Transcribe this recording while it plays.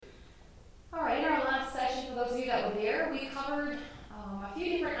that were there, we covered a few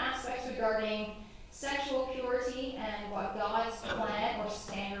different aspects regarding sexual purity and what God's plan or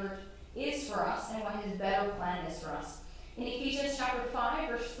standard is for us and what his better plan is for us. In Ephesians chapter 5,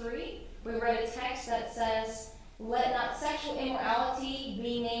 verse 3, we read a text that says, "Let not sexual immorality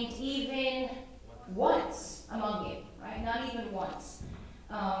be named even once among you," right? Not even once.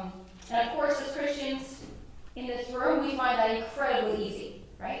 And of course, as Christians in this room, we find that incredibly easy,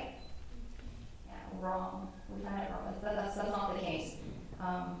 right? Yeah, wrong. We find it wrong. That's not the case.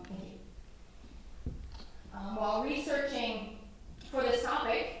 Thank you. While researching for this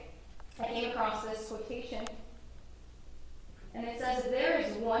topic, I came across this quotation, and it says,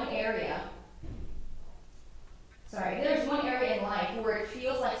 there's one area in life where it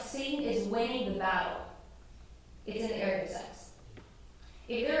feels like Satan is winning the battle. It's in the area of sex.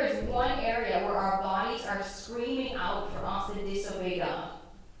 If there is one area where our bodies are screaming out for us to disobey God,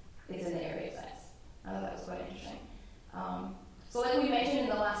 it's in the area of sex. I thought that was quite interesting. So like we mentioned in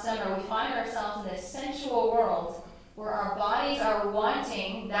the last seminar, we find ourselves in this sensual world where our bodies are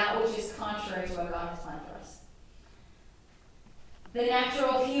wanting that which is contrary to what God has planned for us. The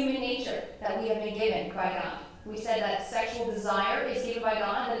natural human nature that we have been given by God. We said that sexual desire is given by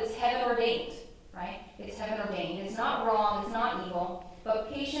God, that it's heaven ordained, right? It's heaven ordained. It's not wrong, it's not evil,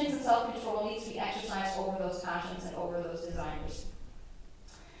 but patience and self-control needs to be exercised over those passions and over those desires.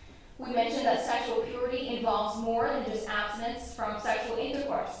 We mentioned that sexual purity involves more than just abstinence from sexual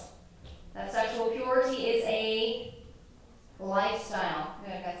intercourse. That sexual purity is a lifestyle.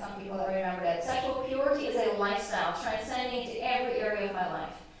 I've got some people that remember that. Sexual purity is a lifestyle, transcending to every area of my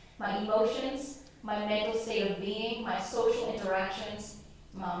life. My emotions, my mental state of being, my social interactions,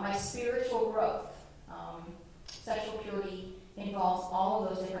 my spiritual growth. Sexual purity involves all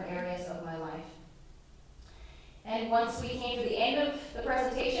of those different areas of my life. And once we came to the end of the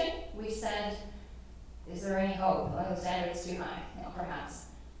presentation, we said, is there any hope? Well, the standard is too high, perhaps.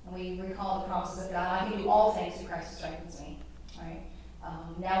 And we recall the promises of God. I can do all things through Christ who strengthens me. Right?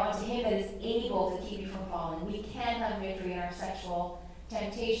 Now unto him that is able to keep you from falling. We can have victory in our sexual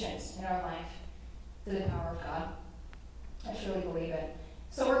temptations in our life through the power of God. I truly believe it.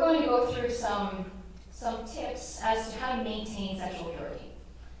 So we're going to go through some tips as to how to maintain sexual purity.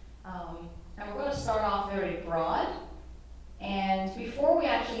 And we're going to start off very broad. And before we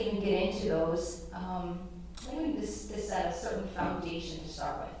actually even get into those, I think we just set a certain foundation to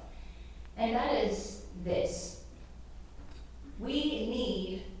start with. And that is this. We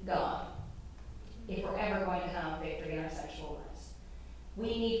need God if we're ever going to have victory in our sexual lives. We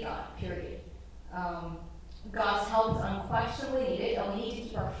need God, period. God's help is unquestionably needed, and we need to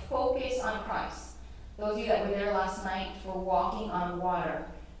keep our focus on Christ. Those of you that were there last night for walking on water,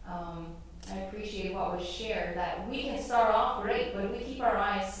 I appreciate what was shared, that we can start off great, but if we keep our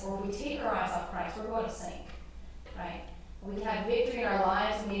eyes, or if we take our eyes off Christ, we're going to sink, right? We can have victory in our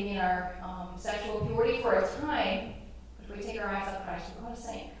lives, and maybe in our sexual purity for a time, but if we take our eyes off Christ, we're going to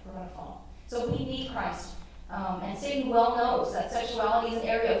sink, we're going to fall. So we need Christ. And Satan well knows that sexuality is an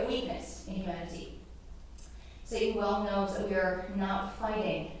area of weakness in humanity. Satan well knows that we are not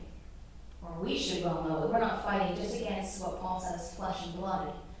fighting, or we should well know that we're not fighting just against what Paul says, flesh and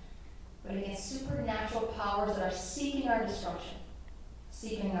blood, but against supernatural powers that are seeking our destruction,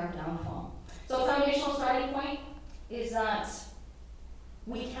 seeking our downfall. So a foundational starting point is that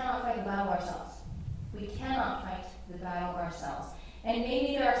we cannot fight the battle ourselves. We cannot fight the battle ourselves. And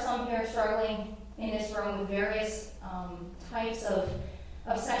maybe there are some here struggling in this room with various types of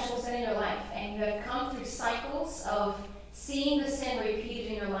sexual sin in your life, and you have come through cycles of seeing the sin repeated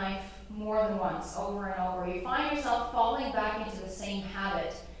in your life more than once, over and over. You find yourself falling back into the same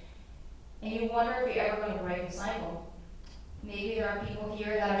habit, and you wonder if you're ever going to break the cycle. Maybe there are people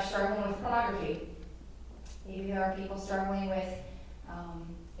here that are struggling with pornography. Maybe there are people struggling with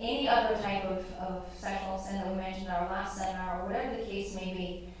any other type of sexual sin that we mentioned in our last seminar, or whatever the case may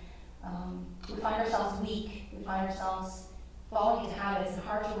be. We find ourselves weak. We find ourselves falling into habits and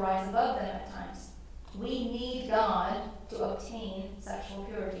hard to rise above them at times. We need God to obtain sexual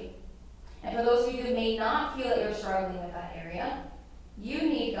purity. And for those of you who may not feel that you're struggling with that area, you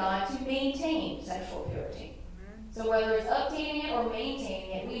need God to maintain sexual purity. So whether it's obtaining it or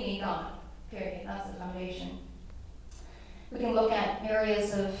maintaining it, we need God. Period. That's the foundation. We can look at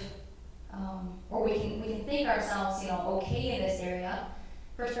areas of, or we can think ourselves, okay in this area.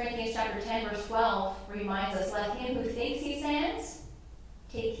 1 Corinthians chapter 10, verse 12 reminds us, let him who thinks he stands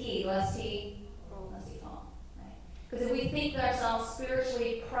take heed lest he fall. Right? Because if we think ourselves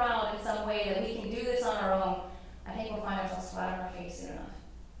spiritually proud in some way that we can do this on our own, I think we'll find ourselves flat on our face soon enough.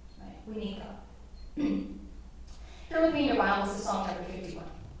 Right? We need God. Turn with me in your Bibles to Psalm chapter 51.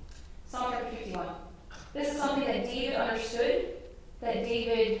 Psalm chapter 51. This is something that David understood, that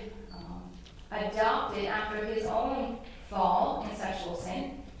David adopted after his own fall in sexual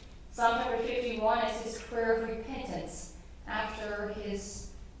sin. Psalm chapter 51 is his prayer of repentance after his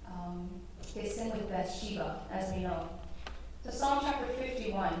sin with Bathsheba, as we know. So Psalm chapter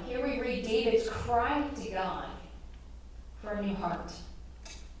 51, here we read David's cry to God for a new heart.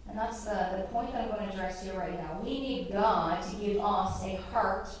 And that's the point that I'm going to address here right now. We need God to give us a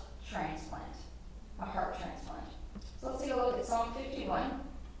heart transplant. A heart transplant. So let's take a look at Psalm 51.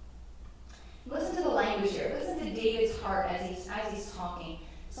 Listen to the language here. Listen to David's heart as he's talking.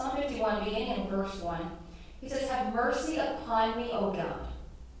 Psalm 51, beginning in verse 1. He says, "Have mercy upon me, O God,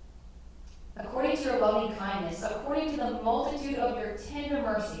 according to your loving kindness, according to the multitude of your tender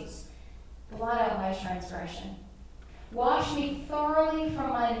mercies. Blot out my transgression. Wash me thoroughly from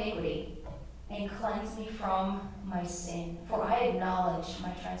my iniquity, and cleanse me from my sin. For I acknowledge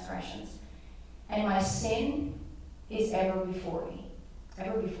my transgressions, and my sin is ever before me."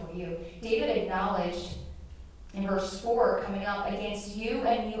 Ever before you. David acknowledged in verse 4 coming up, "Against you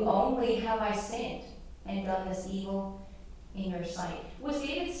and you only have I sinned and done this evil in your sight." Was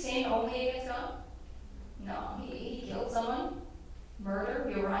David's sin only against God? No. He killed someone. Murder.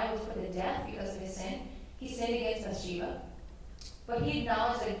 Uriah was put to death because of his sin. He sinned against Bathsheba. But he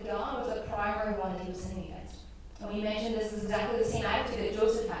acknowledged that God was the primary one that he was sinning against. And we mentioned this is exactly the same attitude that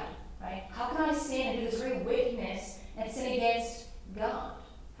Joseph had. Right? How can I sin and do this great wickedness and sin against God?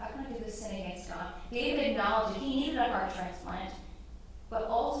 How can I do this sin against God? David acknowledged that he needed a heart transplant, but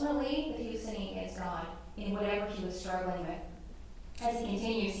ultimately that he was sinning against God in whatever he was struggling with. As he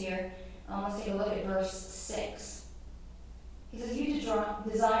continues here, let's take a look at verse 6. He says, "You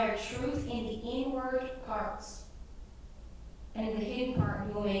desire truth in the inward parts, and in the hidden part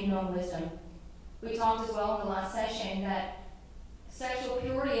you will make known wisdom." We talked as well in the last session that sexual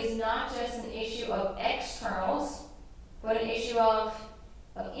purity is not just an issue of externals, but an issue of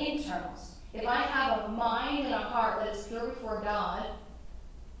internals. If I have a mind and a heart that is pure before God,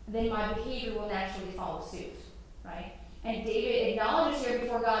 then my behavior will naturally follow suit, right? And David acknowledges here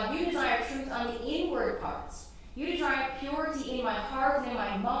before God, "You desire truth on the inward parts. You desire purity in my heart and in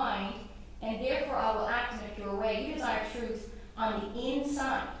my mind, and therefore I will act in a pure way." You desire truth on the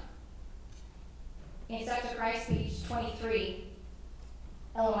inside. In Steps to Christ, page 23,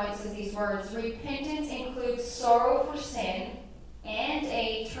 Ellen White says these words, "Repentance includes sorrow for sin and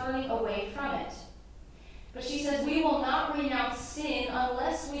a turning away from it." But she says we will not renounce sin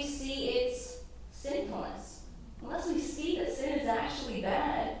unless we see its sinfulness. Unless we see that sin is actually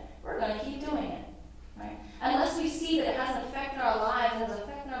bad, we're going to keep doing it. Right? Unless we see that it has an effect in our lives, has an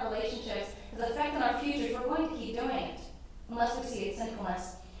effect in our relationships, has an effect in our futures, we're going to keep doing it. Unless we see its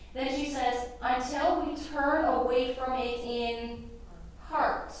sinfulness. Then she says, until we turn away from it in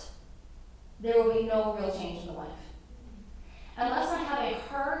heart, there will be no real change in the life. Unless I have a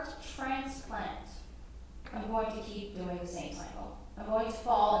heart transplant, I'm going to keep doing the same cycle. I'm going to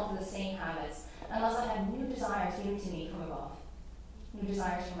fall into the same habits. Unless I have new desires given to me from above. New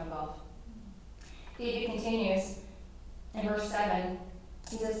desires from above. David continues in verse 7.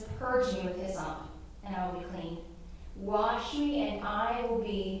 He says, "Purge me with hyssop, and I will be clean. Wash me, and I will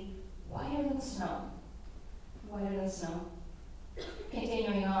be whiter than snow." Whiter than snow.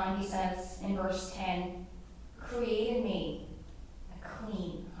 Continuing on, he says in verse 10, "Create in me a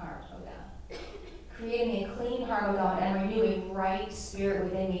clean heart, O God. Create in me a clean heart, O God, and renew a right spirit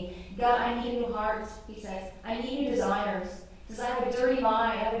within me." God, I need a new heart, he says. I need new desires. He says, I have a dirty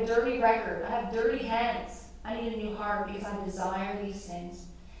mind, I have a dirty record, I have dirty hands. I need a new heart because I desire these sins.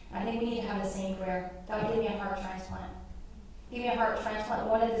 I think we need to have the same prayer. God, give me a heart transplant. Give me a heart transplant,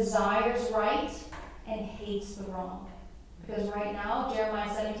 one that desires right and hates the wrong. Because right now,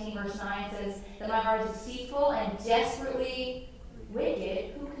 Jeremiah 17 verse 9 says that my heart is deceitful and desperately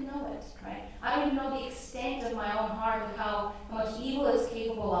wicked. Who can know it, right? I don't even know the extent of my own heart and how much evil it's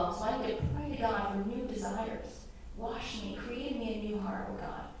capable of. So I need to pray to God for new desires. Wash me, create me a new heart, oh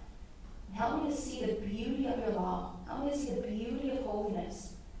God. And help me to see the beauty of your law. Help me to see the beauty of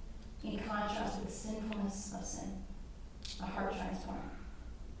holiness in contrast with the sinfulness of sin. A heart transplant.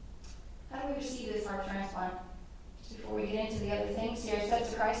 How do we receive this heart transplant? Just before we get into the other things here,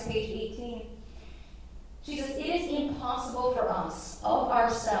 Steps to Christ, page 18. She says, "It is impossible for us, of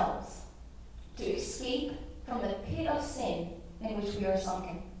ourselves, to escape from the pit of sin in which we are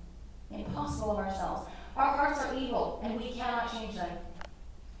sunken." Impossible of ourselves. Our hearts are evil, and we cannot change them.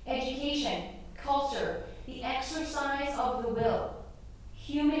 Education, culture, the exercise of the will,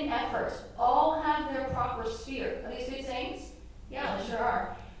 human effort, all have their proper sphere. Are these good things? Yeah, they sure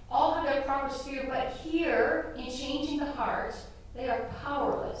are. All have their proper sphere, but here, in changing the heart, they are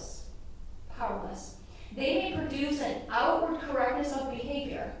powerless. Powerless. They may produce an outward correctness of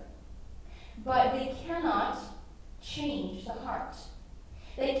behavior, but they cannot change the heart.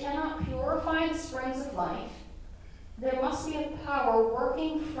 They cannot purify the springs of life. There must be a power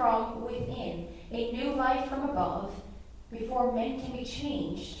working from within, a new life from above, before men can be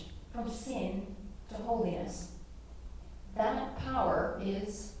changed from sin to holiness. That power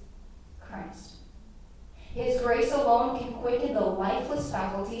is Christ. His grace alone can quicken the lifeless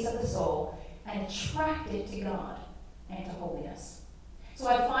faculties of the soul and attract it to God and to holiness. So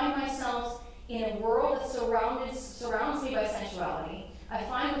I find myself in a world that surrounds me by sensuality. I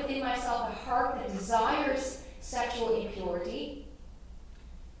find within myself a heart that desires sexual impurity.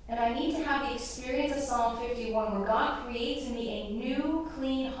 And I need to have the experience of Psalm 51 where God creates in me a new,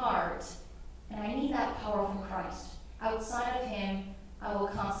 clean heart. And I need that power from Christ. Outside of him, I will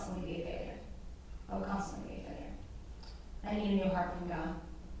constantly be a failure. I will constantly be a failure. I need a new heart from God.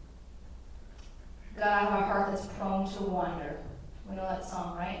 God, I have a heart that's prone to wander. We know that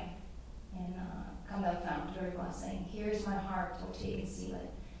song, right? And Come thou fount, very blessing. Here's my heart, O take and seal it.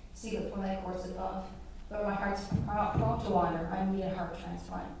 Seal it for thy courts above. But my heart's prone to wander. I need a heart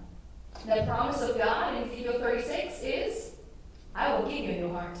transplant. The promise of God in Ezekiel 36 is, I will give you a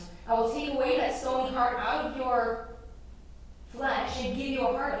new heart. I will take away that stony heart out of your flesh and give you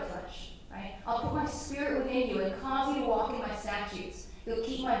a heart of flesh. Right? I'll put my spirit within you and cause you to walk in my statutes. You'll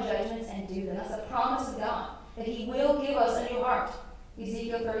keep my judgments and do them. That's the promise of God, that he will give us a new heart.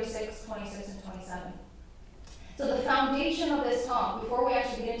 Ezekiel 36, 26, and 27. So the foundation of this talk, before we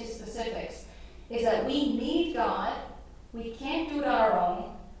actually get into specifics, is that we need God. We can't do it on our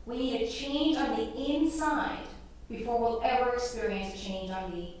own. We need a change on the inside before we'll ever experience a change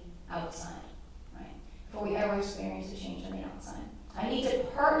on the outside. Right? Before we ever experience a change on the outside. I need to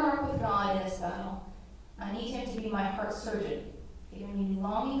partner up with God in this battle. I need him to be my heart surgeon, giving me new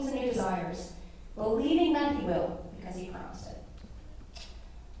longings and new desires, believing that he will, because he promised it.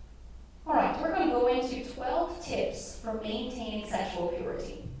 All right, we're going to go into 12 tips for maintaining sexual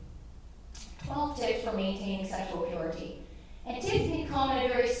purity. 12 tips for maintaining sexual purity. And tips can come in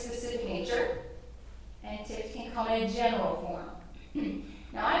a very specific nature, and tips can come in a general form.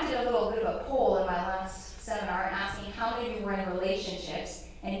 Now, I did a little bit of a poll in my last seminar asking how many of you were in relationships,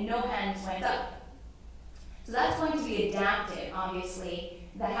 and no hands went up. So that's going to be adaptive, obviously,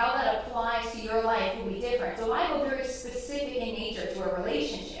 that how that applies to your life will be different. So I go very specific in nature to a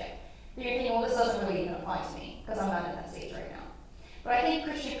relationship. You're thinking, well, this doesn't really even apply to me, because I'm not in that stage right now. But I think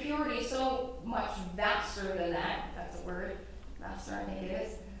Christian purity is so much vaster than that, if that's a word. Vaster, I think it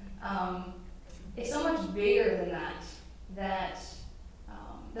is. It's so much bigger than that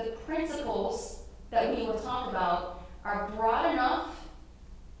the principles that we will talk about are broad enough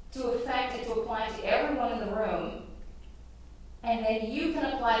to affect and to apply to everyone in the room, and then you can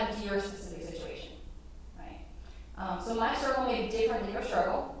apply them to your specific situation. Right? So my struggle may be different than your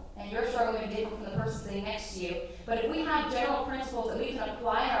struggle, and your struggle may be different from the person sitting next to you. But if we have general principles that we can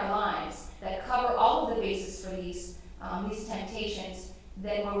apply in our lives that cover all of the bases for these temptations,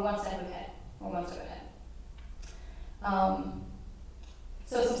 then we're one step ahead. We're one step ahead.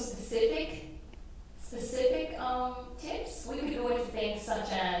 So some specific tips. We could go into things such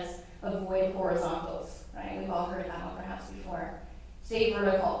as avoid horizontals. Right? We've all heard that one perhaps before. Stay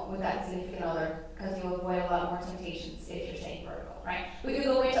vertical with that significant other, because you'll avoid a lot more temptations if you're staying vertical. Right? We could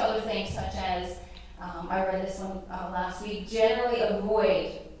go into other things such as, I read this one last week, generally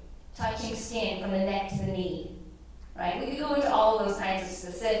avoid touching skin from the neck to the knee. Right? We could go into all of those kinds of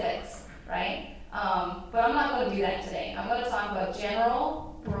specifics, right? But I'm not going to do that today. I'm going to talk about general,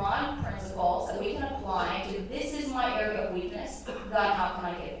 broad principles that we can apply to this is my area of weakness. God, how can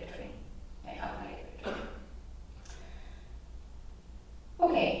I get victory? Okay, how can I get victory?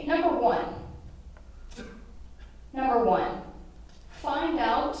 Okay, number one. Find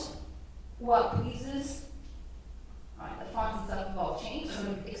out what pleases. All right, the fonts and stuff have all changed,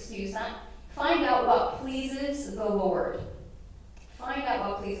 so excuse that. Find out what pleases the Lord. Find out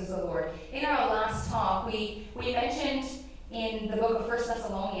what pleases the Lord. In our last talk, we mentioned in the book of 1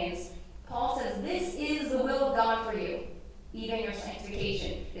 Thessalonians, Paul says, this is the will of God for you, even your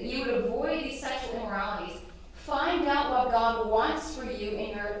sanctification, that you would avoid these sexual immoralities. Find out what God wants for you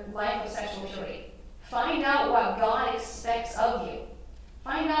in your life of sexual purity. Find out what God expects of you.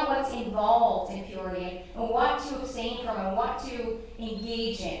 Find out what's involved in purity and what to abstain from and what to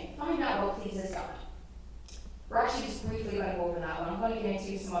engage in. Find out what pleases God. We're actually just briefly going to go over that one. I'm going to get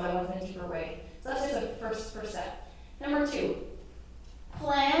into some other ones in a deeper way. So that's just the first step. Number 2,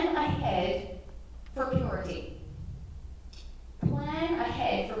 plan ahead for purity. Plan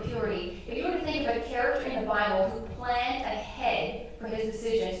ahead for purity. If you were to think of a character in the Bible who planned ahead for his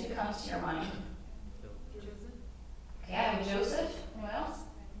decisions, who comes to your mind? Okay, I have Joseph. Anyone else?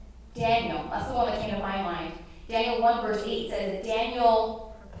 Daniel. That's the one that came to my mind. Daniel 1 verse 8 says that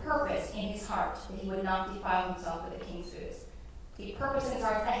Daniel purposed in his heart that he would not defile himself with the king's foods. He purposed in his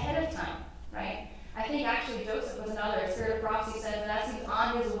heart ahead of time, right? I think actually Joseph was another. Spirit of prophecy says that as he was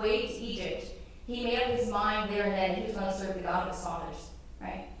on his way to Egypt, he made up his mind there and then that he was going to serve the God of his fathers,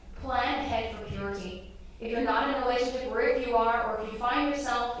 right? Plan ahead for purity. If you're not in a relationship, or if you are, or if you find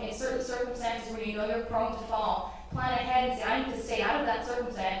yourself in certain circumstances where you know you're prone to fall, plan ahead and say, I need to stay out of that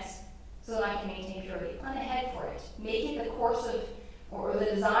circumstance so that I can maintain purity. Plan ahead for it. Make it the course of, or the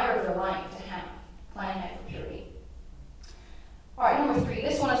desire of your life to have. Plan ahead for purity. All right, number 3.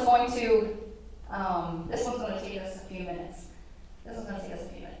 This one's going to take us a few minutes.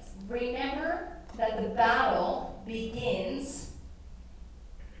 Remember that the battle begins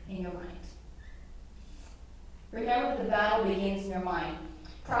in your mind. Remember that the battle begins in your mind.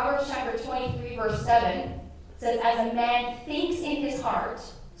 Proverbs chapter 23, verse 7 says, as a man thinks in his heart,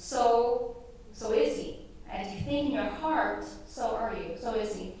 so is he. As you think in your heart, so are you. So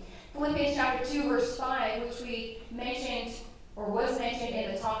is he. Philippians chapter 2, verse 5, which we mentioned, or was mentioned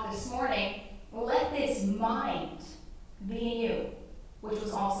in the talk this morning, let this mind be in you, which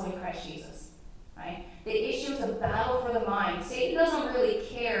was also in Christ Jesus. Right? The issue is a battle for the mind. Satan doesn't really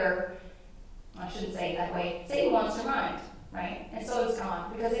care. I shouldn't say it that way. Satan wants your mind, right? And so does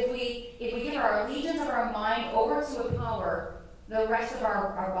God. Because if we give our allegiance of our mind over to a power, the rest of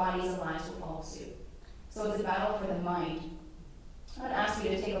our bodies and lives will follow suit. So it's a battle for the mind. I'm going to ask you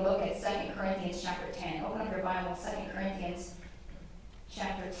to take a look at 2 Corinthians chapter 10. Open up your Bible, 2 Corinthians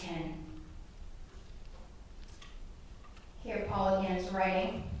chapter 10. Here Paul again is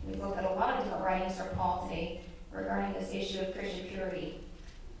writing. We've looked at a lot of different writings from Paul today regarding this issue of Christian purity.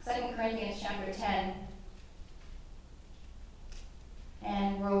 2 Corinthians chapter 10,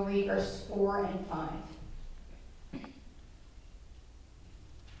 and we'll read verse 4 and 5.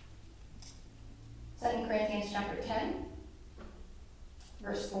 2 Corinthians chapter 10,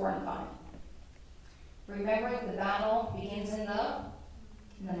 verse 4 and 5. Remembering the battle begins in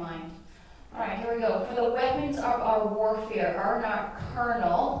the mind. All right, here we go. For the weapons of our warfare are not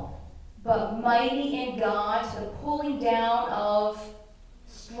carnal, but mighty in God to the pulling down of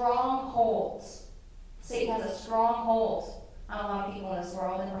strongholds. Satan has a stronghold on a lot of people in this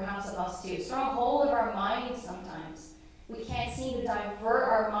world, and perhaps of us too. Stronghold of our minds sometimes. We can't seem to divert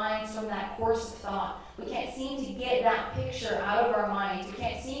our minds from that course of thought. We can't seem to get that picture out of our minds. We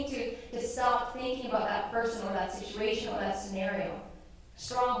can't seem to stop thinking about that person or that situation or that scenario.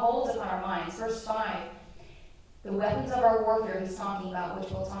 Strongholds upon our minds. Verse 5. The weapons of our warfare he's talking about, which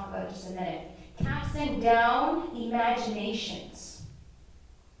we'll talk about in just a minute. Casting down imaginations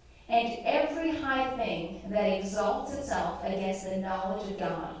and every high thing that exalts itself against the knowledge of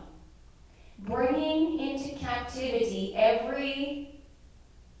God, bringing into captivity every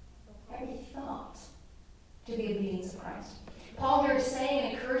thought to the obedience of Christ. Paul here is saying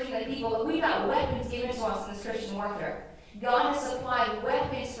and encouraging the people that we've got weapons given to us in this Christian warfare. God has supplied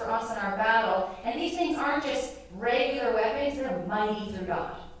weapons for us in our battle, and these things aren't just regular weapons, they're mighty through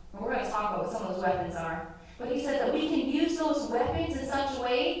God. And we're going to talk about what some of those weapons are. But he says that we can use those weapons in such a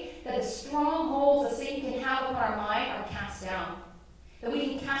way that the strongholds that Satan can have upon our mind are cast down. That we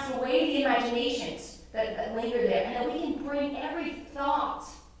can cast away the imaginations that linger there, and that we can bring every thought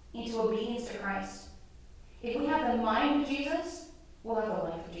into obedience to Christ. If we have the mind of Jesus, we'll have the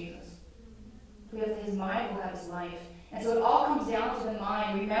life of Jesus. If we have his mind, we'll have his life. And so it all comes down to the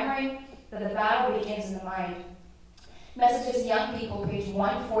mind, remembering that the battle begins in the mind. Messages to Young People, page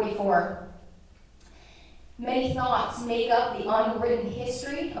 144. Many thoughts make up the unwritten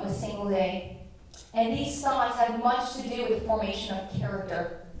history of a single day. And these thoughts have much to do with the formation of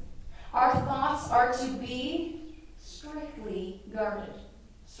character. Our thoughts are to be strictly guarded.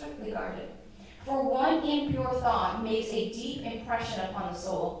 Strictly guarded. For one impure thought makes a deep impression upon the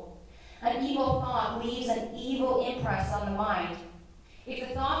soul. An evil thought leaves an evil impress on the mind. If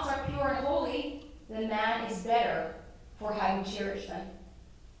the thoughts are pure and holy, the man is better for having cherished them.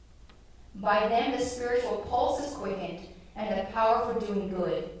 By them the spiritual pulse is quickened, and the power for doing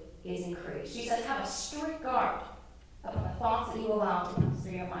good is increased. She says, have a strict guard upon the thoughts that you allow to pass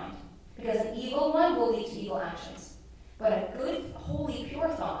through your mind. Because an evil one will lead to evil actions. But a good, holy, pure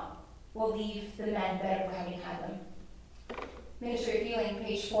thought will leave the man better for having had them. Ministry of Healing,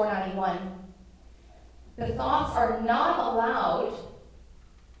 page 491. The thoughts are not allowed,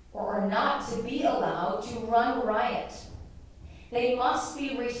 or are not to be allowed, to run riot. They must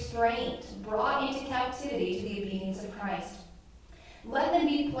be restrained, brought into captivity to the obedience of Christ. Let them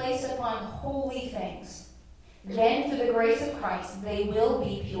be placed upon holy things. Then, through the grace of Christ, they will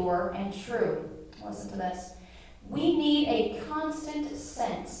be pure and true. Listen to this. We need a constant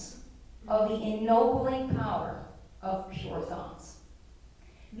sense of the ennobling power of pure thoughts.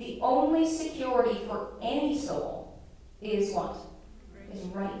 The only security for any soul is what? Is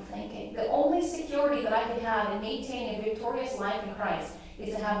right thinking. The only security that I can have in maintaining a victorious life in Christ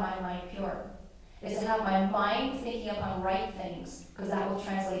is to have my mind pure. Is to have my mind thinking upon right things, because that will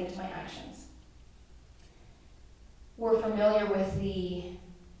translate into my actions. We're familiar with the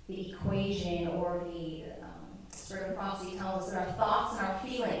equation, or the spirit of prophecy tells us that our thoughts and our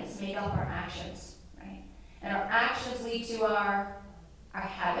feelings make up our actions, right? And our actions lead to our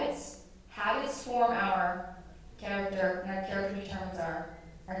habits. Habits form our character, and our character determines our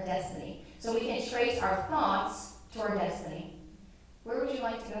destiny. So we can trace our thoughts to our destiny. Where would you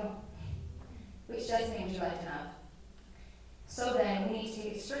like to go? Which destiny would you like to have? So then, we need to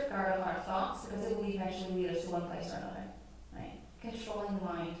take a strict guard on our thoughts, because it will eventually lead us to one place or another, right? Controlling the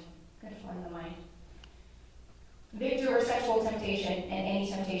mind. Controlling the mind. Victory over sexual temptation and any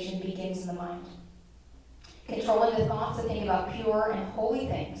temptation begins in the mind. Controlling the thoughts to think about pure and holy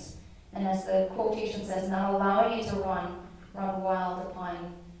things, and as the quotation says, not allowing it to run wild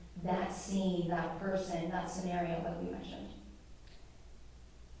upon that scene, that person, that scenario that we mentioned.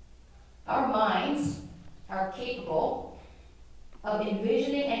 Our minds are capable of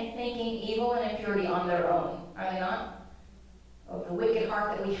envisioning and thinking evil and impurity on their own, are they not? Of the wicked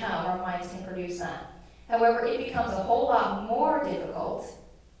heart that we have, our minds can produce that. However, it becomes a whole lot more difficult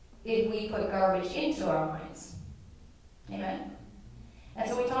if we put garbage into our minds. Amen? And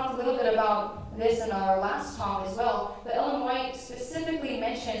so we talked a little bit about this in our last talk as well, but Ellen White specifically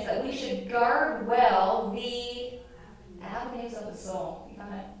mentions that we should guard well the avenues of the soul. You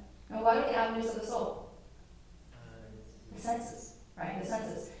got it? And what are the avenues of the soul? The senses, right? The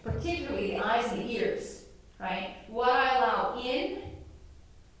senses. Particularly the eyes and the ears, right? What I allow in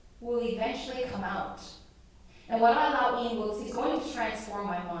will eventually come out. And what I allow in is going to transform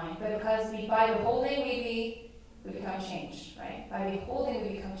my mind. But because by beholding, we become changed, right? By beholding,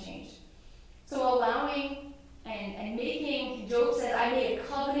 we become changed. So allowing and making, Job says, I made a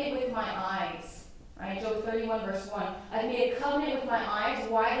covenant with my eyes. Right? Job 31, verse 1. I've made a covenant with my eyes.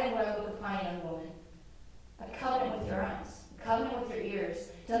 Why then would I look upon a young woman? A covenant with your eyes. A covenant with your ears.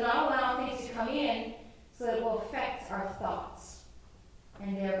 To not allow things to come in so that it will affect our thoughts.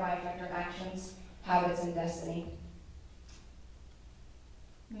 And thereby affect our actions, habits, and destiny.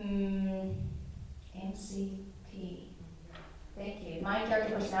 MCP. Thank you. Mind,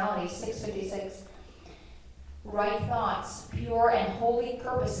 character, personality, 656. Right thoughts, pure and holy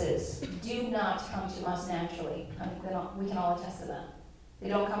purposes do not come to us naturally. I think we can all attest to that. They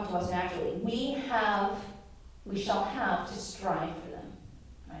don't come to us naturally. We shall have to strive for them.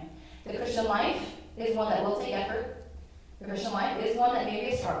 Right? The Christian life is one that will take effort. The Christian life is one that may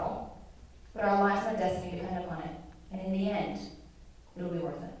be a struggle, but our lives and destiny depend upon it. And in the end, it'll be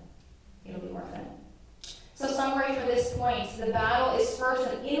worth it. It'll be worth it. So summary for this point, the battle is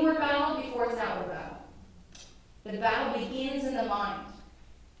first an inward battle before it's an outward battle. The battle begins in the mind.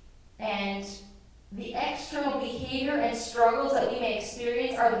 And the external behavior and struggles that we may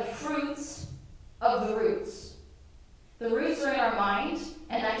experience are the fruits of the roots. The roots are in our mind,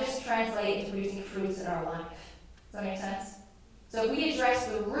 and that just translates into producing fruits in our life. Does that make sense? So if we address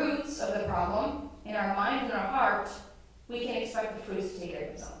the roots of the problem in our mind and our heart, we can expect the fruits to take care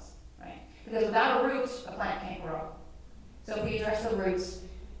of themselves. Right? Because without a root, a plant can't grow. So if we address the roots,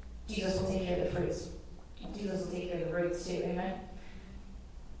 Jesus will take care of the fruits. Jesus will take care of the roots too, amen?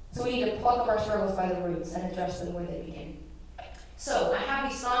 So we need to pluck up our struggles by the roots and address them where they begin. So I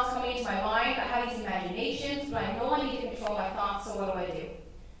have these thoughts coming into my mind, I have these imaginations, but I know I need to control my thoughts, so what do?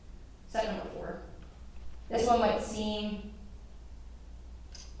 Step number 4. This one might seem,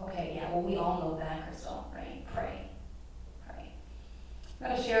 okay, yeah, well we all know that, Krystal, right? Pray. Pray. I'm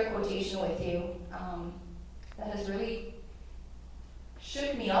going to share a quotation with you that has really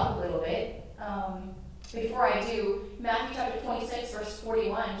shook me up a little bit. Before I do, Matthew chapter 26, verse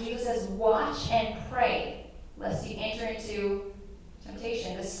 41, Jesus says, watch and pray, lest you enter into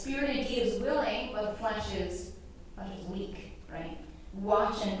temptation. The spirit indeed is willing, but the flesh is weak, right?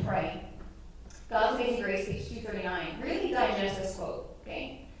 Watch and pray. God's Amazing Grace, page 239. Really digest this quote,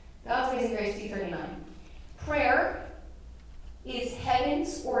 okay? God's Amazing Grace, 239. Prayer is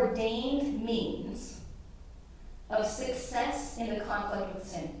heaven's ordained means of success in the conflict with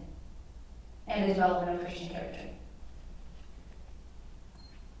sin and the development of Christian character.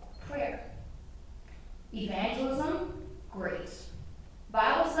 Prayer. Evangelism, great.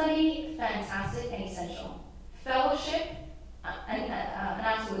 Bible study, fantastic and essential. Fellowship, an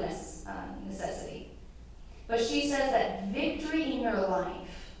absolute necessity. But she says that victory in your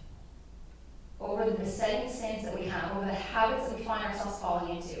life over over the besetting sins that we have, over the habits that we find ourselves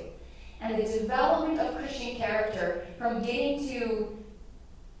falling into. And the development of Christian character from getting to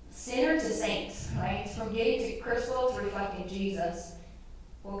sinner to saint, right? From getting to Krystal to reflecting Jesus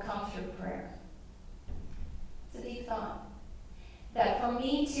will come through prayer. It's a deep thought. That for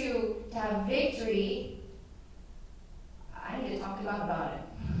me to have victory, I need to talk to God about it.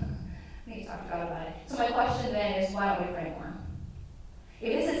 I need to talk to God about it. So my question then is, why don't we pray more?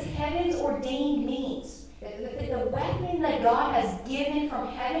 If this is heaven's ordained means, the weapon that God has given from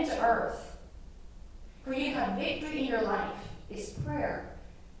heaven to earth for you to have victory in your life is prayer.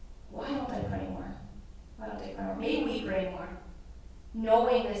 Why don't I pray more? Why don't I pray more? Maybe we pray more,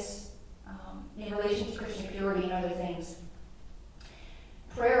 knowing this in relation to Christian purity and other things.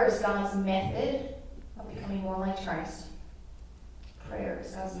 Prayer is God's method of becoming more like Christ. Prayer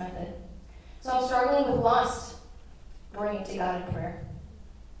is God's method. So I'm struggling with lust. Bring it to God in prayer.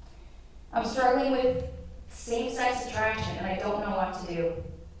 I'm struggling with same-sex attraction, and I don't know what to do.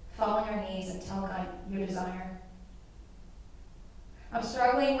 Fall on your knees and tell God your desire. I'm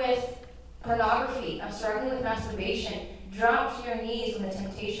struggling with pornography. I'm struggling with masturbation. Drop to your knees when the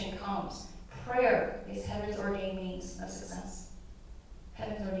temptation comes. Prayer is heaven's ordained means of success.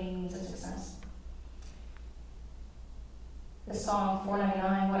 Heaven's ordained means of success. The Psalm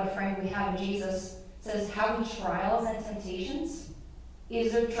 499, what a friend we have in Jesus, says, having trials and temptations.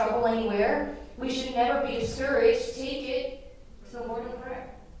 Is there trouble anywhere? We should never be discouraged. Take it to the Lord in prayer.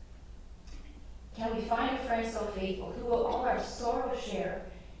 Can we find a friend so faithful who will all our sorrow share?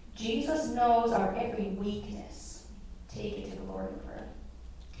 Jesus knows our every weakness. Take it to the Lord in prayer.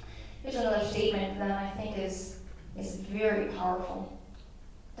 Here's another statement that I think is very powerful.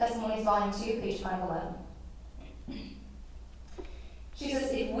 Testimonies, Volume 2, page 511. She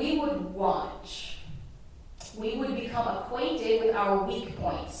says, if we would watch, we would become acquainted with our weak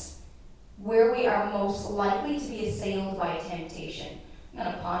points, where we are most likely to be assailed by temptation. I'm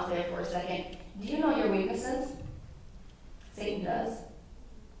going to pause there for a second. Do you know your weaknesses? Satan does.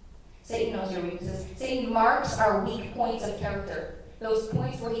 Satan knows your weaknesses. Satan marks our weak points of character. Those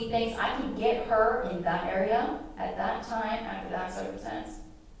points where he thinks, I can get her in that area, at that time, after that circumstance.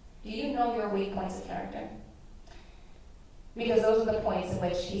 Do you know your weak points of character? Because those are the points in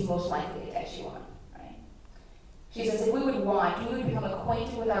which he's most likely to catch you on. Right? She says, if we would watch, we would become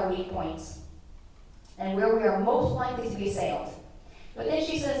acquainted with our weak points and where we are most likely to be assailed. But then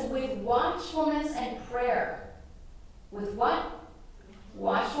she says, with watchfulness and prayer. With what?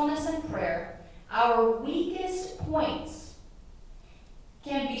 Watchfulness and prayer. Our weakest points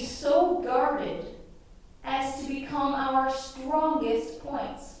can be so guarded as to become our strongest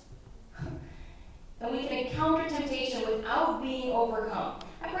points. And we can encounter temptation without being overcome.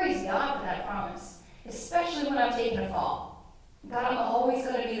 I praise God for that promise, especially when I'm taking a fall. God, I'm always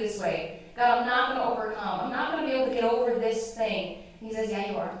going to be this way. God, I'm not going to overcome. I'm not going to be able to get over this thing. He says,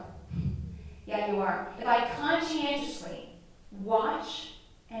 yeah, you are. Yeah, you are. If I conscientiously watch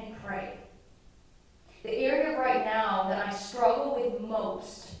and pray, the area right now that I struggle with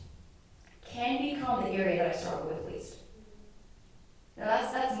most can become the area that I struggle with least. Now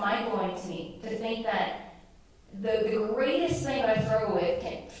that's mind-blowing to me, to think that the greatest thing that I struggle with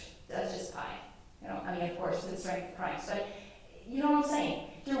that's just pie. I mean, of course, the strength of Christ. But you know what I'm saying?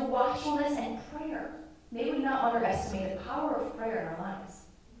 Through watchfulness and prayer, may we not underestimate the power of prayer in our lives.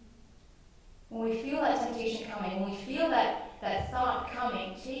 When we feel that temptation coming, when we feel that thought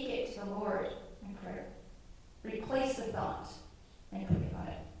coming, take it to the Lord in prayer. Replace the thought and pray about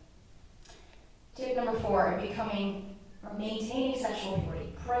it. Tip number 4, maintaining sexual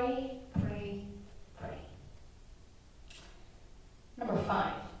purity. Pray, pray, pray. Number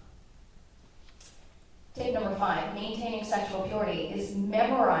 5. Tip number 5, maintaining sexual purity, is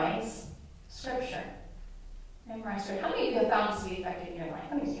memorize Scripture. Memorize Scripture. How many of you have found this to be effective in your life?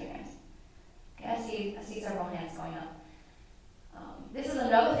 Let me see your hands. Okay, I see several hands going up. This is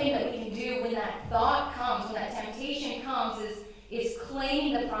another thing that we can do when that thought comes, when that temptation comes, is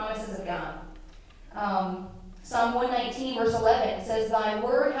claiming the promises of God. Psalm 119, verse 11 says, thy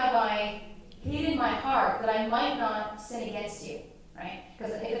word have I hid in my heart, that I might not sin against you. Right?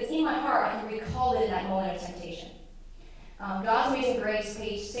 Because if it's in my heart, I can recall it in that moment of temptation. God's Amazing Grace,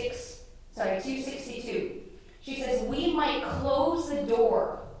 page 262. She says, we might close the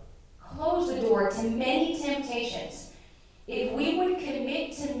door to many temptations if we would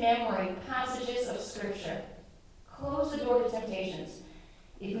commit to memory passages of Scripture. Close the door to temptations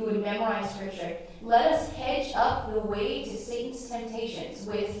if we would memorize Scripture. Let us hedge up the way to Satan's temptations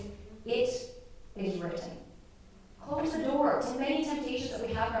with it is written. Close the door to many temptations that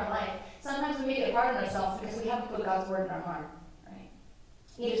we have in our life. Sometimes we make it hard on ourselves because we haven't put God's word in our heart. Right?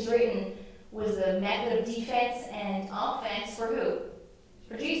 It is written, was the method of defense and offense for who?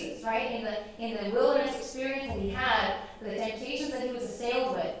 For Jesus, right? In the wilderness experience that he had, the temptations that he was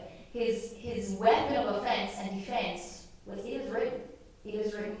assailed with, his weapon of offense and defense was, it is written. It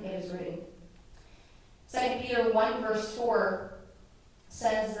is written, it is written. 2 Peter 1 verse 4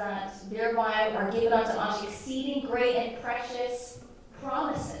 says that thereby are given unto us exceeding great and precious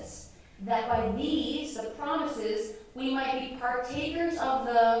promises, that by these, the promises, we might be partakers of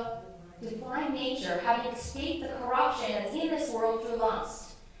the divine nature, having escaped the corruption that's in this world through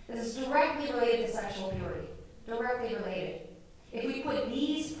lust. This is directly related to sexual purity. Directly related. If we put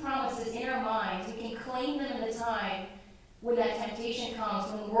these promises in our minds, we can claim them in the time when that temptation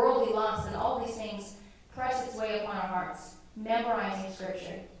comes, when worldly lust and all these things press its way upon our hearts. Memorizing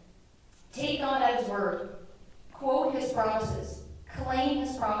Scripture. Take God at His word. Quote His promises. Claim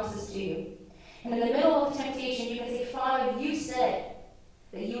His promises to you. And in the middle of temptation, you can say, Father, you said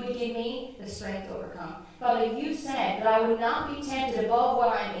that you would give me the strength to overcome. Father, you said that I would not be tempted above what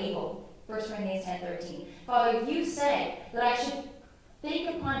I am able. 1 Corinthians 10:13. Father, you said that I should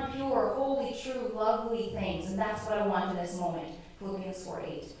think upon pure, holy, true, lovely things. And that's what I want in this moment. Philippians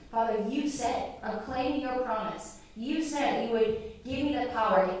 4:8. Father, you said, I'm claiming your promise. You said that you would give me the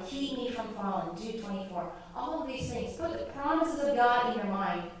power to keep me from falling. Jude 24. All of these things. Put the promises of God in your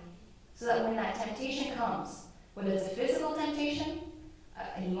mind so that when that temptation comes, whether it's a physical temptation,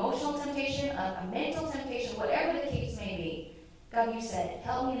 an emotional temptation, a mental temptation, whatever the case may be, God, you said,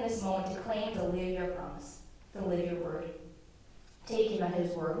 help me in this moment to claim to live your promise, to live your word. Take Him at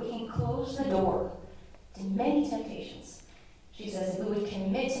His word. We can close the door to many temptations. She says, if we would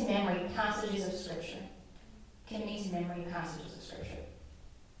commit to memory passages of Scripture. Commit to memory passages of Scripture.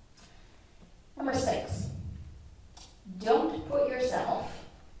 Number 6. Don't put yourself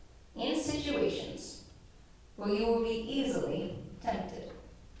in situations where you will be easily tempted.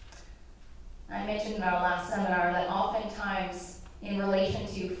 I mentioned in our last seminar that oftentimes in relation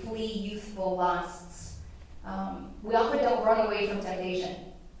to flee youthful lusts, we often don't run away from temptation,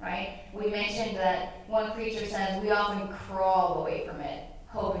 right? We mentioned that one preacher says we often crawl away from it,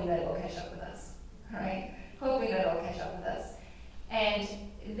 hoping that it will catch up with us, right? Hoping that it will catch up with us. And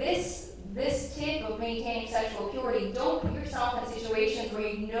this tip of maintaining sexual purity, don't put yourself in situations where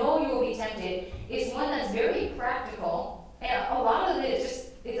you know you will be tempted, is one that's very practical, and a lot of it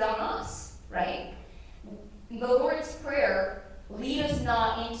is on us, right? The Lord's Prayer, lead us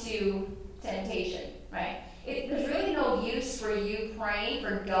not into temptation, right? There's really no use for you praying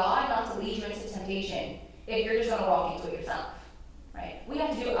for God not to lead you into temptation if you're just going to walk into it yourself, right? We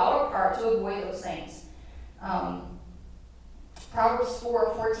have to do our part to avoid those things. Proverbs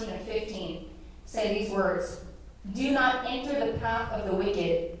 4:14 and 15 say these words, do not enter the path of the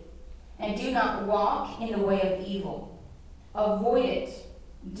wicked, and do not walk in the way of evil. Avoid it.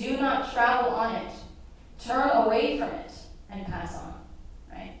 Do not travel on it. Turn away from it and pass on.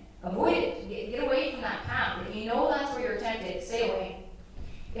 Right? Avoid it. Get away from that path. If you know that's where you're tempted, stay away.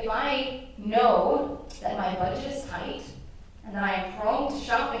 If I know that my budget is tight and that I am prone to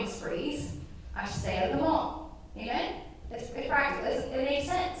shopping sprees, I should stay out of the mall. Amen? It's practical. It makes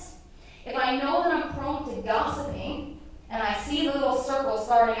sense. If I know that I'm prone to gossiping and I see the little circle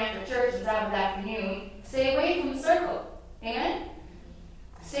starting after church this afternoon, stay away from the circle. Amen?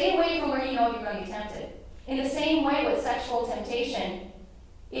 Stay away from where you know you're going to be tempted. In the same way with sexual temptation,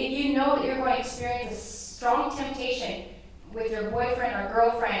 if you know that you're going to experience a strong temptation with your boyfriend or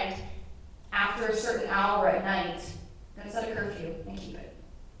girlfriend after a certain hour at night, then set a curfew and keep it.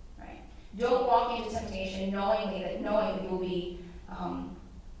 Right? Don't walk into temptation knowing that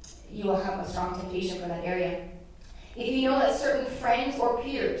you will have a strong temptation for that area. If you know that certain friends or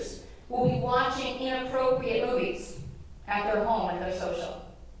peers will be watching inappropriate movies at their home, at their social,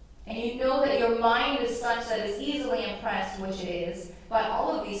 and you know that your mind is such that it's easily impressed, which it is, by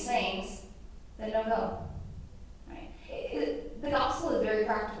all of these things, then no go. Right? The gospel is very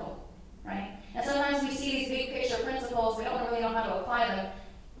practical, right? And sometimes we see these big picture principles, we don't really know how to apply them.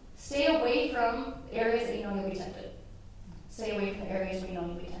 Stay away from areas that you know you'll be tempted. Stay away from the areas where you know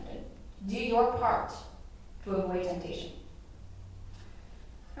you'll be tempted. Do your part to avoid temptation.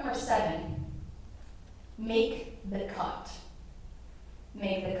 Number 7, make the cut.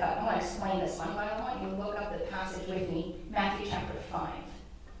 Make the cut. I want to explain this one, but I want you to look up the passage with me. Matthew chapter 5.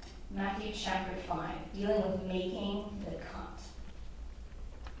 Matthew chapter 5, dealing with making the cut.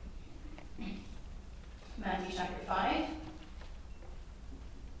 Matthew chapter 5.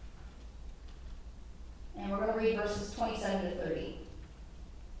 And we're going to read verses 27 to 30.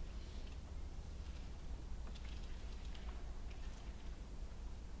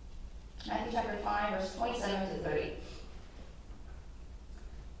 Matthew chapter 5, verse 27 to 30.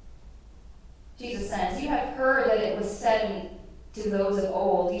 Jesus says, "You have heard that it was said to those of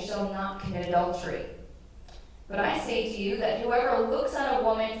old, 'You shall not commit adultery.' But I say to you that whoever looks at a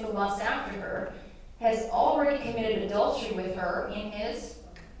woman to lust after her has already committed adultery with her in his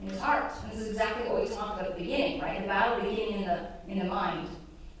heart." And this is exactly what we talked about at the beginning, right? The battle beginning in the mind.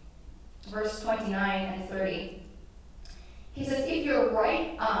 Verse 29 and 30. He says, "If your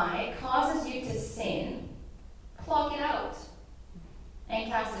right eye causes you to sin, pluck it out and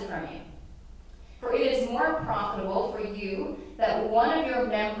cast it from you. For it is more profitable for you that one of your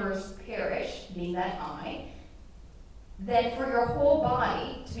members perish," being that eye, "than for your whole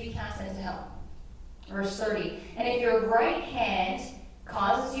body to be cast into hell." Verse 30. "And if your right hand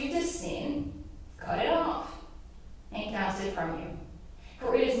causes you to sin, cut it off and cast it from you.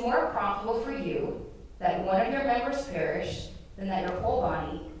 For it is more profitable for you that one of your members perish than that your whole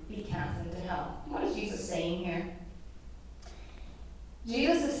body be cast into hell." What is Jesus saying here?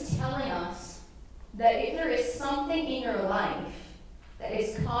 Jesus is telling us that if there is something in your life that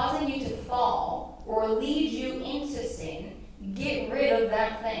is causing you to fall or lead you into sin, get rid of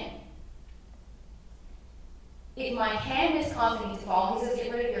that thing. If my hand is causing me to fall, he says,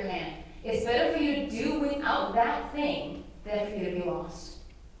 get rid of your hand. It's better for you to do without that thing than for you to be lost.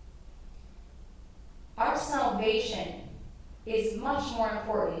 Our salvation is much more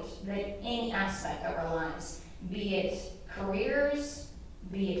important than any aspect of our lives, be it careers,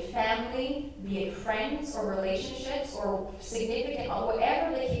 be it family, be it friends or relationships or significant,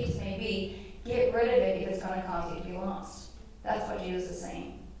 whatever the case may be. Get rid of it if it's going to cause you to be lost. That's what Jesus is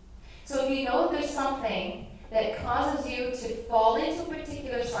saying. So if you know there's something that causes you to fall into a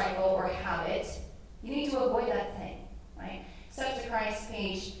particular cycle or habit, you need to avoid that thing, right? Steps to Christ,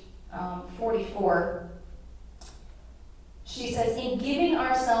 page 44. She says, "In giving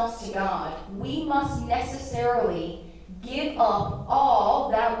ourselves to God, we must necessarily give up all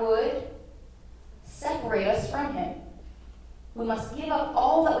that would separate us from him." We must give up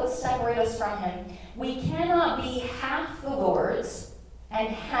all that would separate us from him. We cannot be half the Lord's and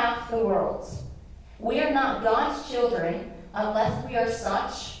half the world's. We are not God's children unless we are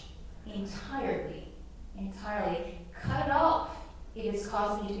such entirely. Entirely. Cut it off if it's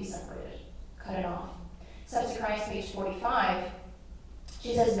causing you to be separated. Cut it off. Steps to Christ, page 45.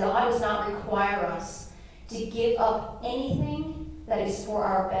 She says, "God does not require us to give up anything that is for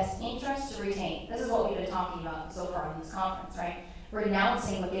our best interest to retain." This is what we've been talking about so far in this conference, right?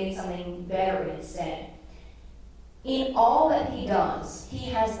 Renouncing but getting something better instead. In all that he does, he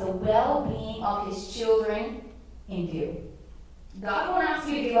has the well-being of his children in view. God won't ask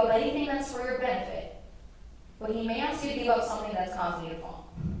you to give up anything that's for your benefit, but he may ask you to give up something that's causing you to fall.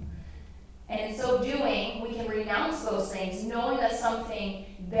 And in so doing, we can renounce those things, knowing that something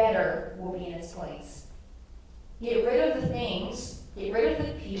better will be in its place. Get rid of the things, get rid of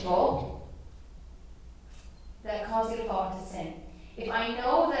the people that cause you to fall into sin. If I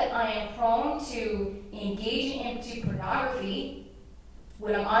know that I am prone to engaging into pornography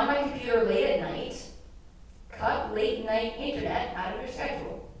when I'm on my computer late at night, cut late night internet out of your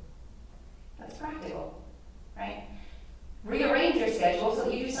schedule. That's practical, right? Rearrange your schedule so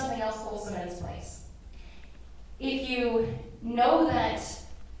that you do something else wholesome in its place. If you know that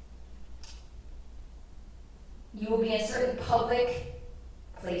you will be in certain public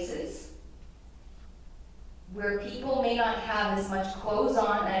places where people may not have as much clothes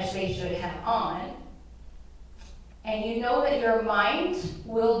on as they should have on, and you know that your mind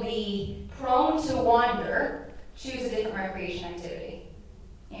will be prone to wander, choose a different recreation activity.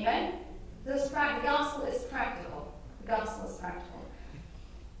 Amen? The gospel is practical. The gospel is practical.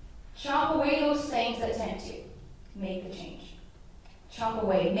 Chop away those things that tempt you. Make the change. Chop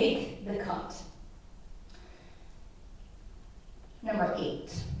away. Make the cut. Number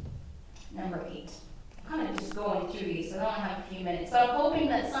 8. I'm kind of just going through these, so I only have a few minutes. But I'm hoping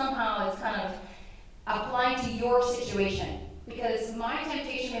that somehow it's kind of applying to your situation. Because my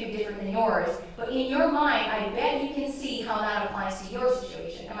temptation may be different than yours, but in your mind, I bet you can see how that applies to your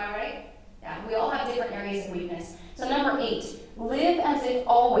situation. Am I right? Yeah, we all have different areas of weakness. So number 8, live as if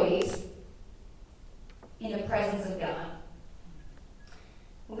always in the presence of God.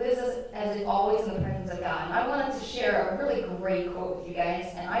 Live as if always in the presence of God. And I wanted to share a really great quote with you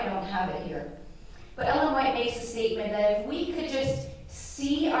guys, and I don't have it here. But Ellen White makes a statement that if we could just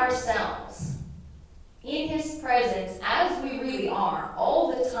see ourselves in his presence as we really are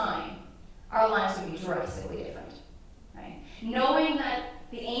all the time, our lives would be drastically different. Right? Knowing that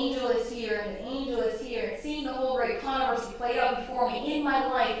the angel is here and the angel is here, and seeing the whole great controversy played out before me in my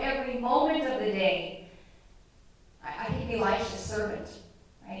life every moment of the day, I could be Elisha's servant.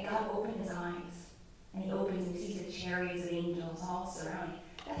 Right? God opened his eyes, and he opens and sees the chariots of angels all surrounding.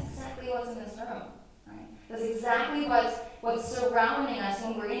 That's exactly exactly what's in this room. Right? That's exactly what's surrounding us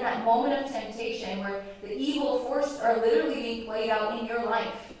when we're in that moment of temptation where the evil forces are literally being played out in your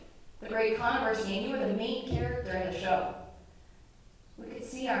life. The great controversy, and you are the main character in the show. We could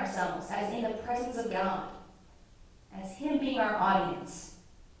see ourselves as in the presence of God, as Him being our audience.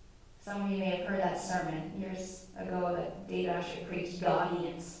 Some of you may have heard that sermon years ago that David actually preached,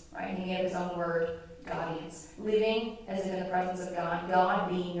 Godience, right? He gave his own word, Godience. Living as if in the presence of God, God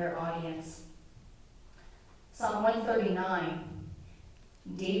being your audience. Psalm 139,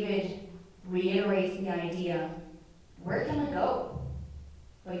 David reiterates the idea, where can I go?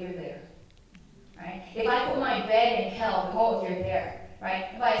 Well, you're there. Right? If I put my bed in hell, behold, you're there. Right?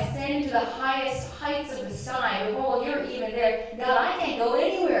 If I ascend to the highest heights of the sky, behold, you're even there. God, I can't go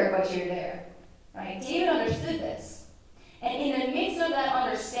anywhere but you're there. Right? David understood this. And in the midst of that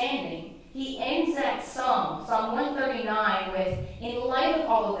understanding, he ends that psalm, Psalm 139, with, in light of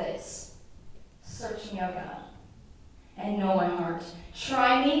all of this, search me, O God, and know my heart.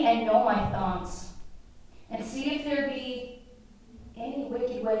 Try me and know my thoughts. And see if there be any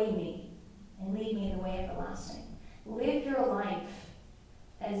wicked way in me, and lead me in the way everlasting. Live your life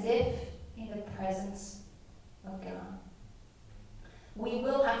as if in the presence of God. We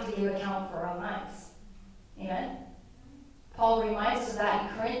will have to give account for our lives. Amen? Paul reminds us of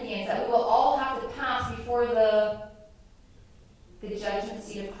that in Corinthians, that we will all have to pass before the judgment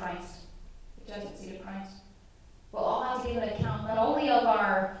seat of Christ. The judgment seat of Christ. We'll all have to give an account not only of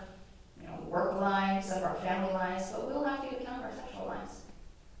our work lives, of our family lives, but we'll have to give account of our sexual lives.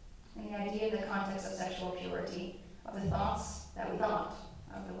 And the idea in the context of sexual purity, of the thoughts that we thought,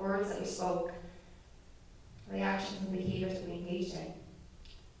 of the words that we spoke, the actions and behaviors that we engaged in.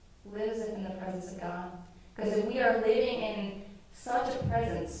 Live as if in the presence of God. Because if we are living in such a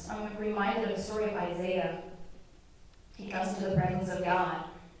presence, I'm reminded of the story of Isaiah. He comes into the presence of God,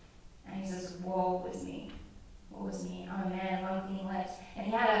 and he says, woe is me. Woe is me. I'm a man of unclean lips. And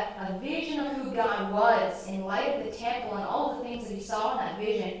he had a vision of who God was in light of the temple and all the things that he saw in that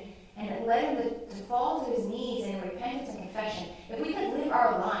vision. And it led him to fall to his knees in repentance and confession. If we could live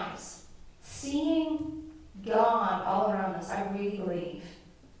our lives seeing God all around us, I really believe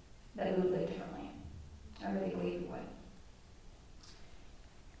that we would live differently. I really believe we would.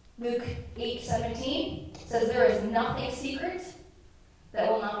 Luke 8:17 says, there is nothing secret that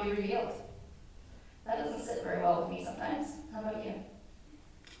will not be revealed. That doesn't sit very well with me sometimes. How about you?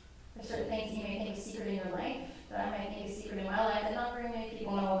 There's certain things you may think is secret in your life that I might think is secret in my life that not very many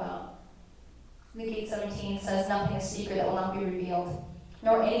people know about. Luke 8:17 says, nothing is secret that will not be revealed,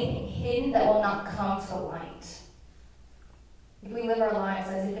 nor anything hidden that will not come to light. If we live our lives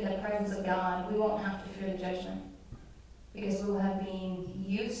as if in the presence of God, we won't have to fear the judgment, because we will have been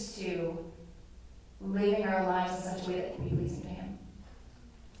used to living our lives in such a way that can be pleasing to Him.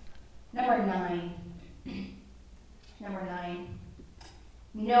 Number 9.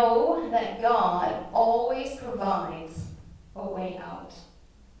 Know that God always provides a way out.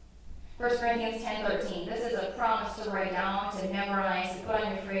 1 Corinthians 10:13. This is a promise to write down, to memorize, to put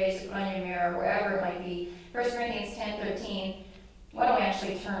on your fridge, to put on your mirror, wherever it might be. 1 Corinthians 10:13. Why don't we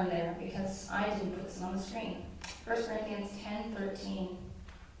actually turn there, because I didn't put this on the screen. 1 Corinthians 10:13.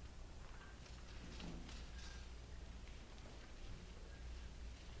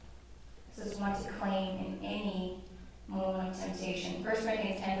 This is one to claim in any moment of temptation. 1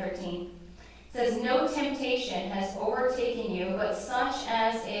 Corinthians 10:13 says, no temptation has overtaken you, but such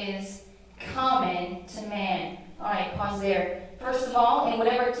as is common to man. All right, pause there. First of all, in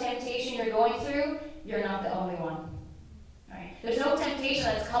whatever temptation you're going through, you're not the only one. All right? There's no temptation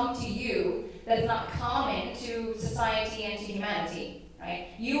that's come to you that is not common to society and to humanity. Right?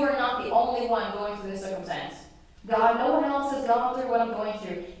 You are not the only one going through this circumstance. God, no one else has gone through what I'm going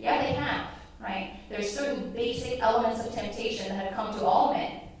through. Yeah, they have. Right? There's certain basic elements of temptation that have come to all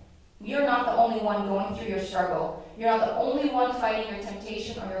men. You're not the only one going through your struggle. You're not the only one fighting your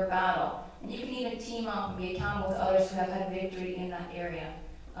temptation or your battle. And you can even team up and be accountable to others who have had victory in that area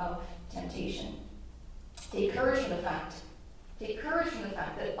of temptation. Take courage from the fact. Take courage from the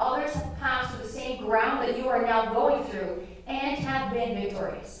fact that others have passed through the same ground that you are now going through and have been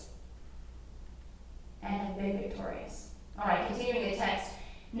victorious. All right, continuing the text.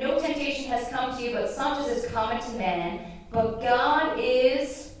 No temptation has come to you, but such as is common to man. But God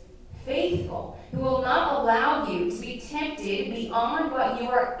is faithful, who will not allow you to be tempted beyond what you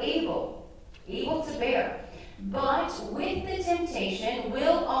are able to bear. But with the temptation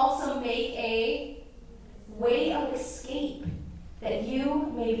will also make a way of escape, that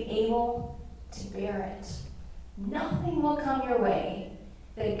you may be able to bear it. Nothing will come your way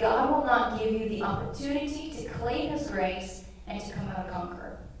that God will not give you the opportunity to claim His grace and to come out a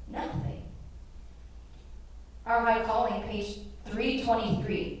conqueror. Nothing. Our High Calling, page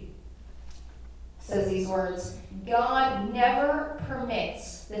 323, says these words: God never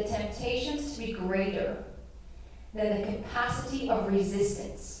permits the temptations to be greater than the capacity of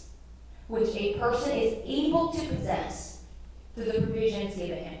resistance, which a person is able to possess through the provisions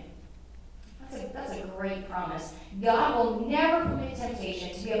given him. That's a great promise. God will never permit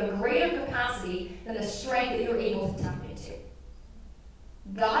temptation to be of a greater capacity than the strength that you're able to tap into.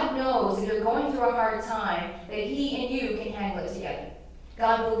 God knows if you're going through a hard time that He and you can handle it together.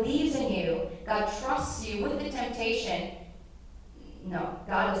 God believes in you. God trusts you with the temptation. No,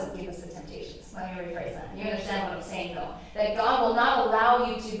 God doesn't give us the temptations. Let me rephrase that. You understand what I'm saying, though? That God will not allow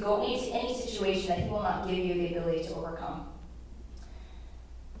you to go into any situation that He will not give you the ability to overcome.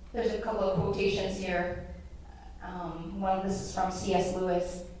 There's a couple of quotations here. One of this is from C.S.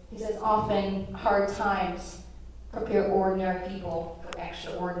 Lewis. He says, often hard times prepare ordinary people for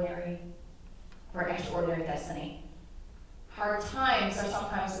extraordinary destiny. Hard times are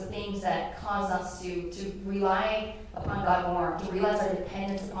sometimes the things that cause us to rely upon God more, to realize our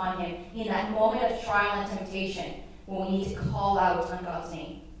dependence upon Him in that moment of trial and temptation when we need to call out on God's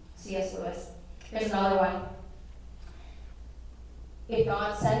name. C.S. Lewis. Here's another one. If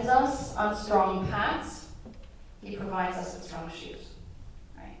God sends us on strong paths, He provides us with strong shoes.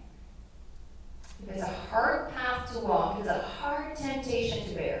 Right? If it's a hard path to walk, if it's a hard temptation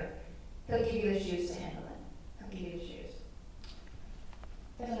to bear, He'll give you the shoes to handle it. He'll give you the shoes.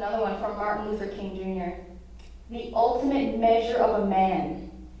 There's another one from Martin Luther King Jr. The ultimate measure of a man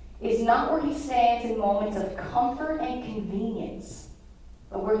is not where he stands in moments of comfort and convenience,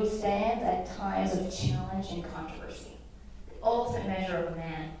 but where he stands at times of challenge and controversy. The ultimate measure of a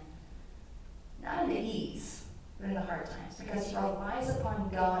man, not in the ease, but in the hard times, because he relies upon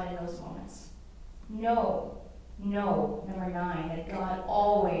God in those moments. Know, number 9, that God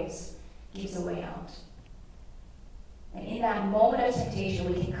always gives a way out. And in that moment of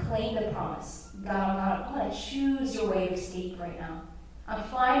temptation, we can claim the promise. God, I'm going to choose your way of escape right now. I'm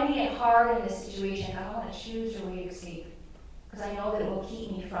finding it hard in this situation. I want to choose your way of escape, because I know that it will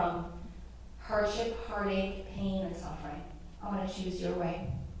keep me from hardship, heartache, pain, and suffering. I want to choose your way.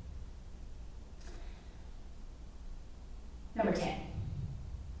 Number 10.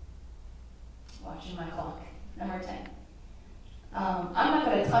 Watching my clock. Number 10. I'm not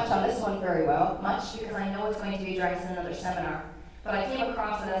going to touch on this one very much because I know it's going to be addressed in another seminar. But I came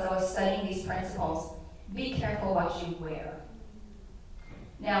across it as I was studying these principles. Be careful what you wear.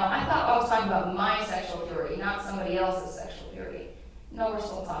 Now, I thought I was talking about my sexual purity, not somebody else's sexual purity. No, we're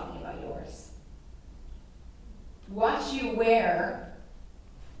still talking about yours. What you wear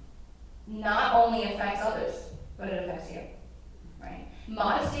not only affects others, but it affects you. Right?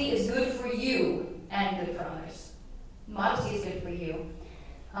 Modesty is good for you and good for others. Modesty is good for you.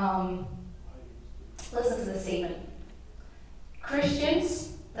 Listen to this statement.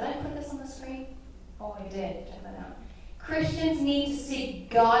 Christians, did I put this on the screen? Oh, I did. Check that out. Christians need to seek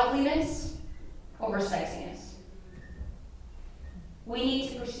godliness over sexiness. We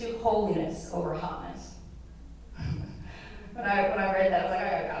need to pursue holiness over hotness. When I read that, I was like, I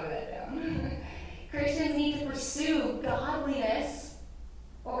gotta copy that down. Christians need to pursue godliness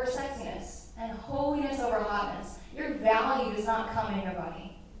over sexiness and holiness over hotness. Your value does not come in your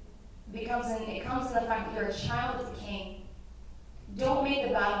body. It comes in the fact that you're a child of the King. Don't make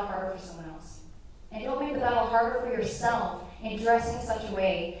the battle harder for someone else. And don't make the battle harder for yourself in dressing in such a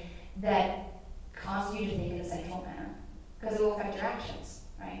way that causes you to think in a sexual manner. Because it will affect your actions,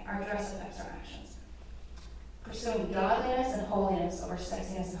 right? Our dress affects our actions. Pursuing godliness and holiness over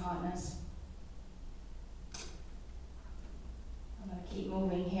sexiness and hotness. I'm going to keep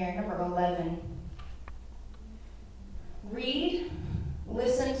moving here. Number 11. Read,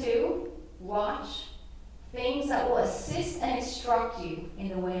 listen to, watch things that will assist and instruct you in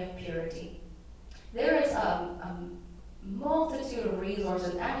the way of purity. There is a multitude of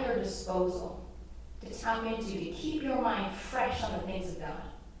resources at your disposal to tap into to keep your mind fresh on the things of God.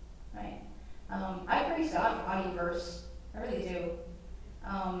 Right? I praise God for audioverse. I really do.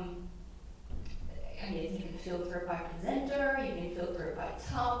 You can filter it by presenter, you can filter it by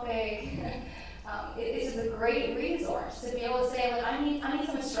topic. It's just a great resource to be able to say, like, I need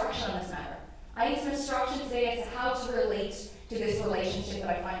some instruction on this matter. I need some instruction today as to how to relate to this relationship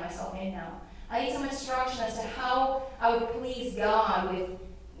that I find myself in now. I need some instruction as to how I would please God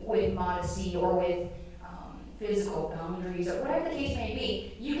with modesty or with physical boundaries or whatever the case may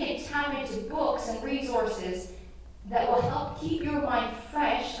be. You can tap into books and resources that will help keep your mind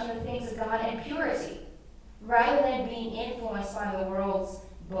fresh on the things of God and purity, rather than being influenced by the world's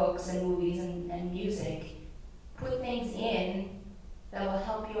books and movies and music. Put things in that will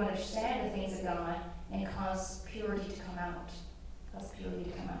help you understand the things of God and cause purity to come out.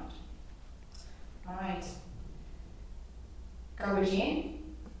 All right. Garbage in,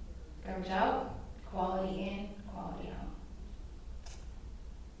 garbage out, quality in, quality out.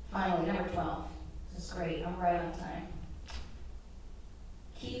 Finally, number 12. This is great. I'm right on time.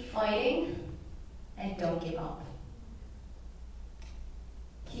 Keep fighting and don't give up.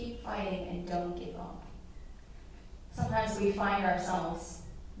 Keep fighting and don't give up. Sometimes we find ourselves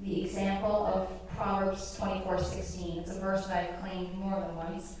the example of Proverbs 24:16. It's a verse that I've claimed more than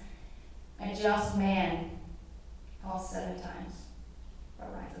once. A just man falls 7 times,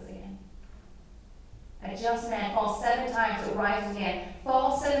 but rises again. A just man falls 7 times, but rises again.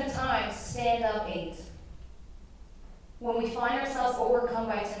 Fall 7 times, stand up 8. When we find ourselves overcome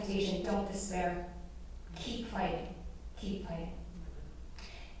by temptation, don't despair. Keep fighting. Keep fighting.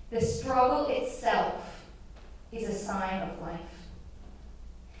 The struggle itself is a sign of life.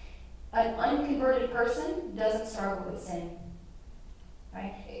 An unconverted person doesn't struggle with sin.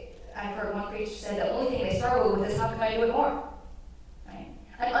 Right? I've heard one preacher say the only thing they struggle with is how can I do it more? Right?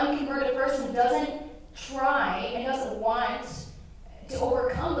 An unconverted person doesn't try and doesn't want to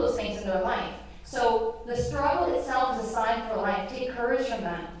overcome those things in their life. So the struggle itself is a sign for life. Take courage from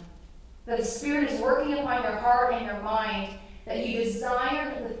that. That the Spirit is working upon your heart and your mind, that you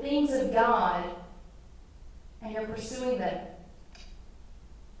desire the things of God and you're pursuing them.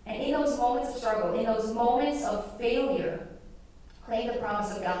 And in those moments of struggle, in those moments of failure, claim the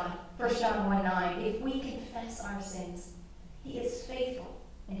promise of God. 1 John 1:9, if we confess our sins, He is faithful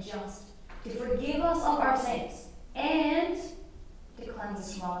and just to forgive us of our sins and to cleanse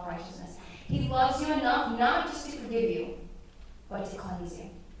us from all unrighteousness. He loves you enough not just to forgive you, but to cleanse you.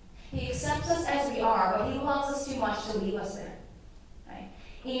 He accepts us as we are, but He loves us too much to leave us there. Right?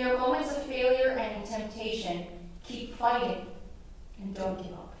 In your moments of failure and temptation, keep fighting and don't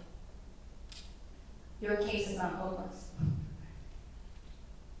give up. Your case is not hopeless.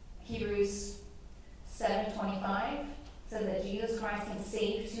 Hebrews 7:25 says that Jesus Christ can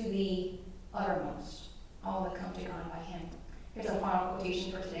save to the uttermost all that come to God by Him. Here's a final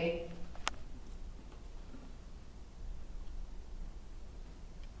quotation for today.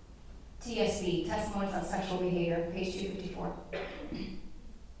 TSB, Testimonies on Sexual Behavior, page 254.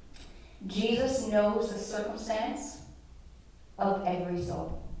 Jesus knows the circumstance of every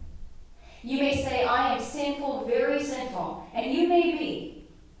soul. You may say, I am sinful, very sinful, and you may be.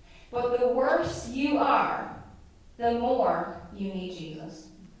 But the worse you are, the more you need Jesus.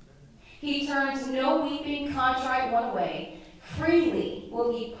 He turns no weeping, contrite one away. Freely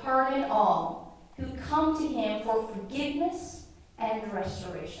will He pardon all who come to Him for forgiveness and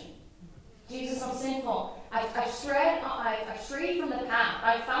restoration. Jesus, I'm sinful. I've strayed from the path.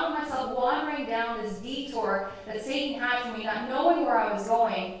 I found myself wandering down this detour that Satan had for me, not knowing where I was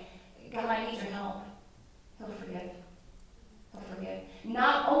going. God, I need your help. He'll forgive. He'll forgive.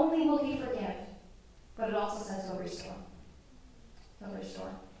 Not only will He forgive, but it also says He'll restore. He'll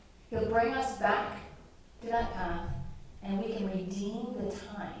restore. He'll bring us back to that path, and we can redeem the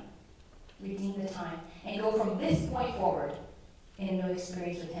time. Redeem the time. And go from this point forward in a new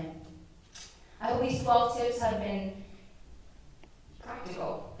experience with Him. I hope these 12 tips have been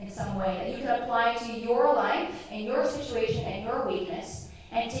practical in some way, that you can apply to your life and your situation and your weakness,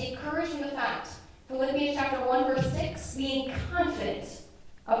 and take courage from the fact, Philippians chapter 1, verse 6, being confident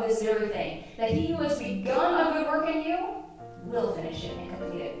of this very thing, that He who has begun a good work in you will finish it and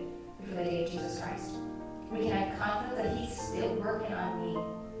complete it before the day of Jesus Christ. We can have confidence that He's still working on me,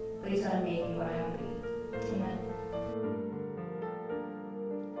 but He's going to make me what I have to be. Amen.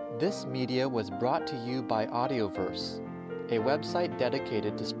 This media was brought to you by Audioverse, a website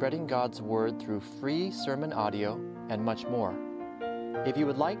dedicated to spreading God's Word through free sermon audio and much more. If you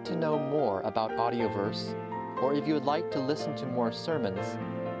would like to know more about Audioverse, or if you would like to listen to more sermons,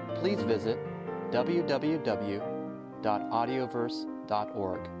 please visit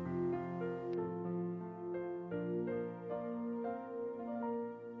www.audioverse.org.